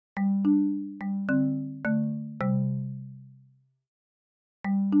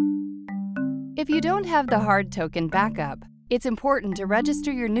If you don't have the hard token backup, it's important to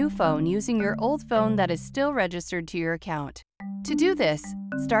register your new phone using your old phone that is still registered to your account. To do this,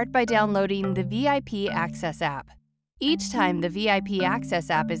 start by downloading the VIP Access app. Each time the VIP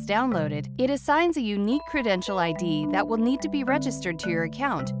Access app is downloaded, it assigns a unique credential ID that will need to be registered to your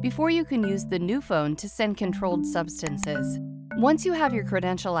account before you can use the new phone to send controlled substances. Once you have your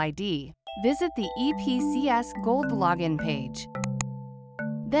credential ID, visit the EPCS Gold login page.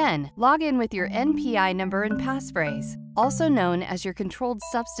 Then, log in with your NPI number and passphrase, also known as your controlled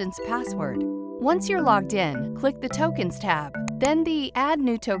substance password. Once you're logged in, click the Tokens tab, then the Add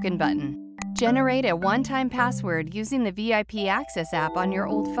New Token button. Generate a one-time password using the VIP Access app on your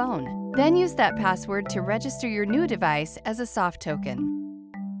old phone. Then use that password to register your new device as a soft token.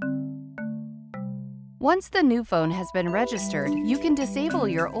 Once the new phone has been registered, you can disable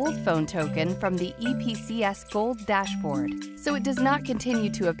your old phone token from the EPCS Gold dashboard, so it does not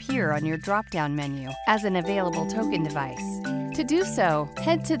continue to appear on your drop-down menu as an available token device. To do so,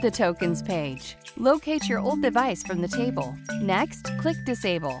 head to the Tokens page. Locate your old device from the table. Next, click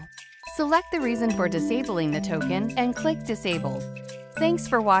Disable. Select the reason for disabling the token and click Disable. Thanks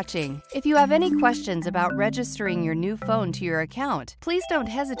for watching. If you have any questions about registering your new phone to your account, please don't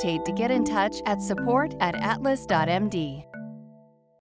hesitate to get in touch at support@Atlas.md.